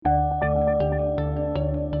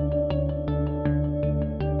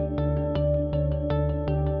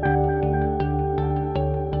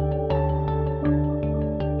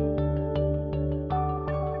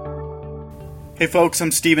Hey folks, I'm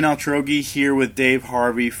Stephen Altrogi here with Dave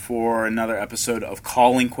Harvey for another episode of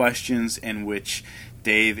Calling Questions, in which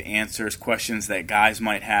Dave answers questions that guys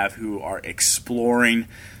might have who are exploring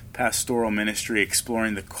pastoral ministry,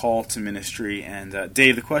 exploring the call to ministry. And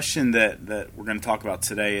Dave, the question that we're going to talk about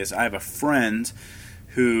today is, I have a friend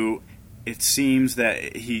who it seems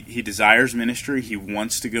that he desires ministry, he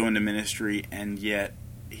wants to go into ministry, and yet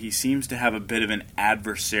he seems to have a bit of an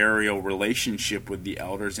adversarial relationship with the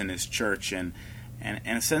elders in his church, and in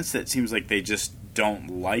a sense that seems like they just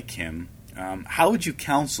don't like him. How would you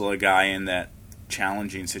counsel a guy in that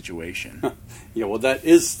challenging situation? Yeah, well, that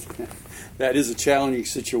is a challenging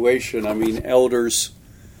situation. I mean, elders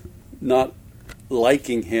not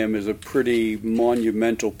liking him is a pretty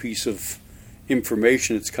monumental piece of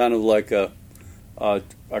information. It's kind of like a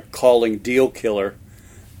calling deal killer.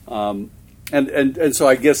 And so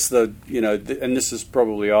I guess and this is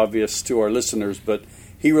probably obvious to our listeners, but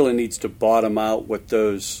he really needs to bottom out what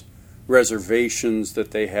those reservations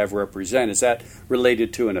that they have represent. Is that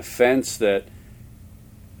related to an offense that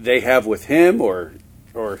they have with him or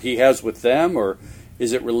he has with them, or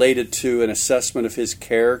is it related to an assessment of his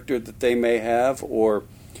character that they may have, or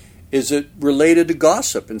is it related to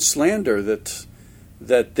gossip and slander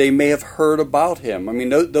that they may have heard about him? I mean,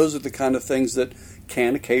 those are the kind of things that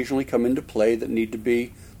can occasionally come into play that need to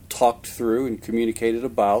be talked through and communicated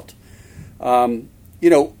about.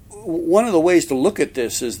 One of the ways to look at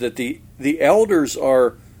this is that the elders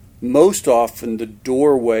are most often the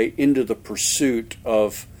doorway into the pursuit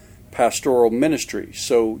of pastoral ministry.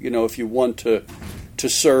 So, if you want to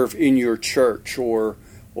serve in your church or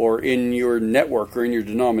in your network or in your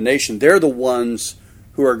denomination, they're the ones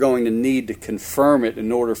who are going to need to confirm it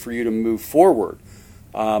in order for you to move forward.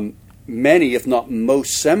 Many, if not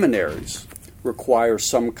most, seminaries require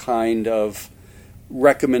some kind of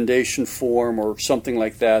recommendation form or something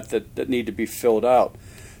like that need to be filled out.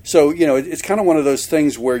 So, it's kind of one of those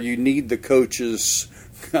things where you need the coach's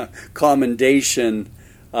commendation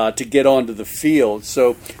to get onto the field.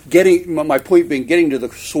 So my point being, getting to the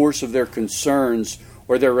source of their concerns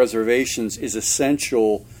or their reservations is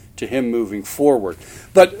essential to him moving forward.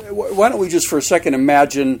 But why don't we just for a second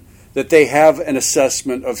imagine that they have an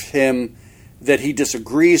assessment of him that he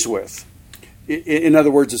disagrees with. In other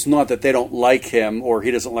words, it's not that they don't like him or he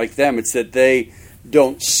doesn't like them. It's that they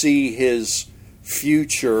don't see his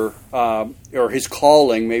future or his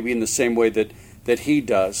calling maybe in the same way that he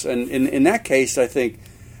does. And in that case, I think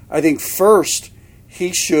first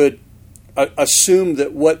he should assume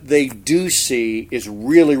that what they do see is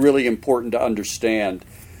really, really important to understand.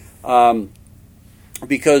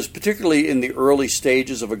 Because particularly in the early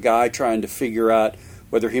stages of a guy trying to figure out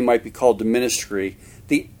whether he might be called to ministry,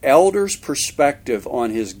 the elder's perspective on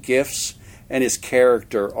his gifts and his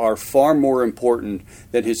character are far more important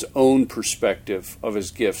than his own perspective of his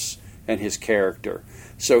gifts and his character.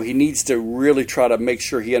 So he needs to really try to make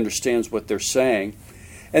sure he understands what they're saying.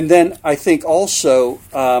 And then I think also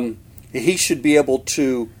he should be able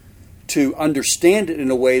to understand it in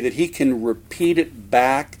a way that he can repeat it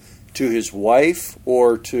back to his wife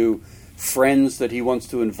or to friends that he wants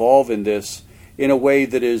to involve in this in a way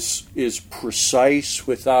that is precise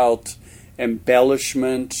without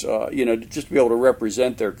embellishment, just to be able to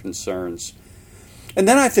represent their concerns. And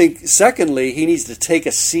then I think, secondly, he needs to take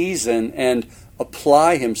a season and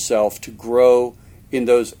apply himself to grow in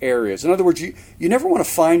those areas. In other words, you never want to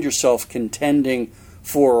find yourself contending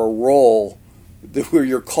for a role where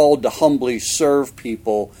you're called to humbly serve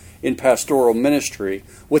people in pastoral ministry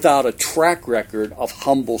without a track record of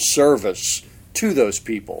humble service to those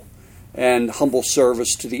people and humble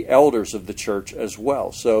service to the elders of the church as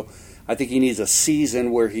well. So I think he needs a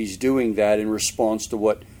season where he's doing that in response to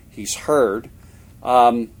what he's heard.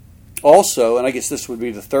 Also, and I guess this would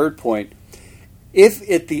be the third point, if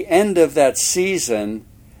at the end of that season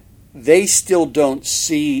they still don't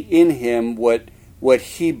see in him what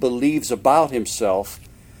he believes about himself,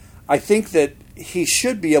 I think that he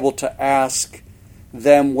should be able to ask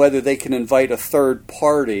them whether they can invite a third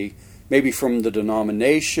party, maybe from the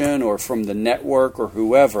denomination or from the network or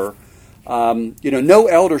whoever. No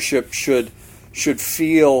eldership should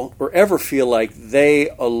feel or ever feel like they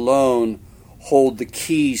alone hold the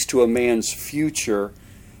keys to a man's future,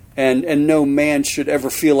 and no man should ever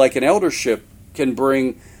feel like an eldership can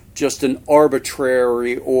bring just an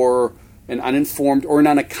arbitrary or an uninformed or an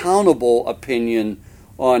unaccountable opinion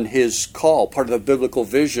on his call. Part of the biblical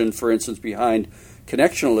vision, for instance, behind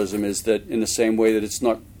connectionalism is that in the same way that it's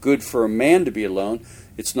not good for a man to be alone,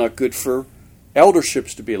 it's not good for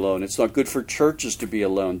elderships to be alone. It's not good for churches to be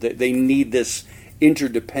alone. They need this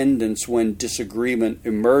interdependence when disagreement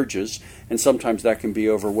emerges, and sometimes that can be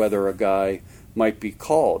over whether a guy might be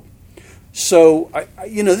called. So,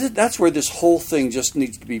 that's where this whole thing just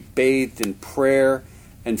needs to be bathed in prayer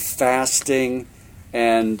and fasting,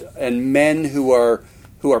 and men who are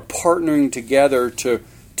partnering together to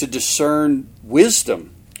discern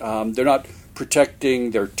wisdom. They're not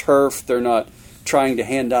protecting their turf. They're not trying to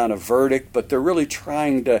hand down a verdict, but they're really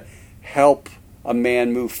trying to help a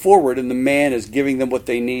man move forward, and the man is giving them what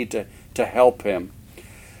they need to help him.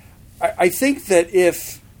 I think that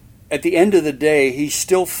if at the end of the day he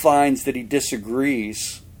still finds that he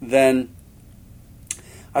disagrees, then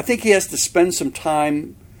I think he has to spend some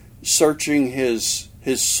time searching his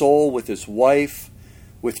soul with his wife,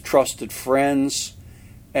 with trusted friends,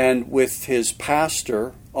 and with his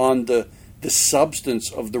pastor on the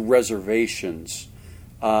substance of the reservations.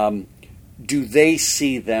 Do they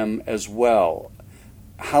see them as well?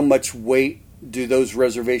 How much weight do those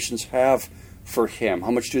reservations have for him?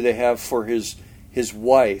 How much do they have for his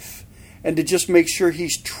wife? And to just make sure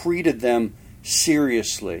he's treated them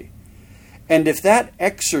seriously. And if that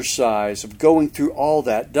exercise of going through all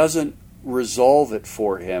that doesn't resolve it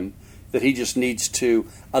for him, that he just needs to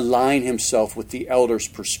align himself with the elder's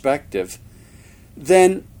perspective,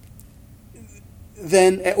 then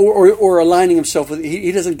aligning himself with,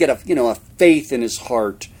 he doesn't get a faith in his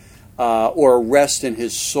heart or a rest in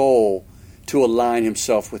his soul to align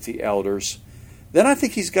himself with the elders, then I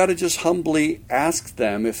think he's got to just humbly ask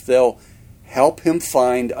them if they'll help him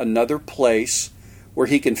find another place where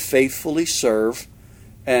he can faithfully serve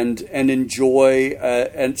and enjoy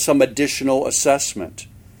and some additional assessment.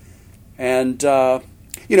 And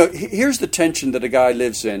here's the tension that a guy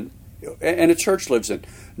lives in, and a church lives in.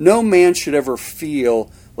 No man should ever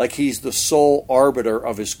feel like he's the sole arbiter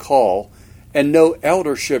of his call, and no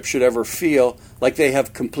eldership should ever feel like they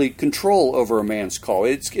have complete control over a man's call.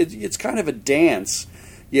 It's kind of a dance,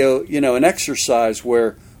 an exercise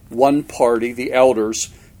where one party, the elders,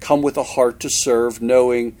 come with a heart to serve,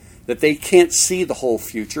 knowing that they can't see the whole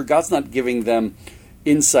future. God's not giving them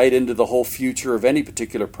insight into the whole future of any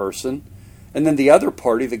particular person. And then the other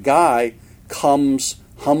party, the guy, comes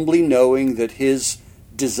humbly knowing that his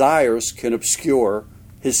desires can obscure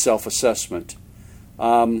his self-assessment.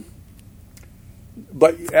 But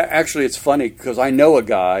actually it's funny because I know a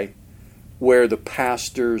guy where the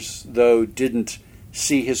pastors, though, didn't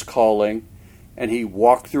see his calling, and he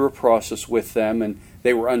walked through a process with them, and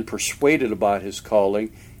they were unpersuaded about his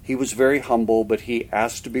calling. He was very humble, but he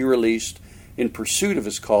asked to be released in pursuit of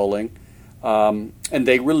his calling, and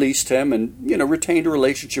they released him and retained a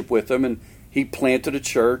relationship with him, and he planted a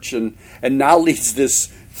church and now leads this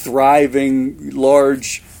thriving,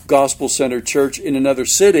 large, gospel-centered church in another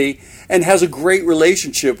city and has a great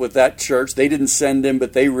relationship with that church. They didn't send him,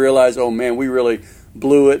 but they realized, oh man, we really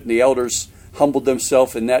blew it, and the elders humbled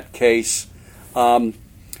themselves in that case.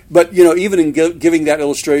 But even in giving that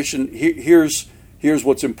illustration, here's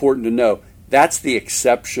what's important to know. That's the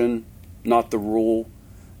exception, not the rule.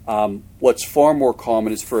 What's far more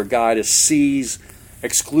common is for a guy to seize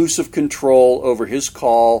exclusive control over his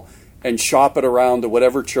call and shop it around to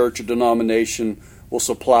whatever church or denomination will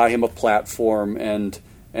supply him a platform and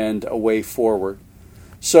a way forward.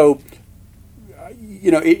 So,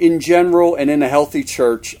 in general and in a healthy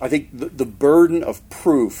church, I think the burden of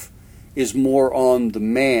proof is more on the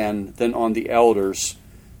man than on the elders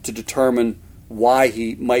to determine why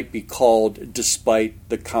he might be called despite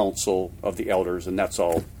the counsel of the elders. And that's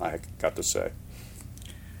all I got to say.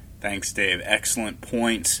 Thanks, Dave. Excellent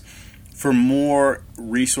points. For more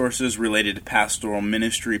resources related to pastoral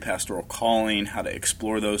ministry, pastoral calling, how to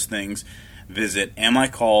explore those things, visit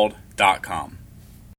amicalled.com.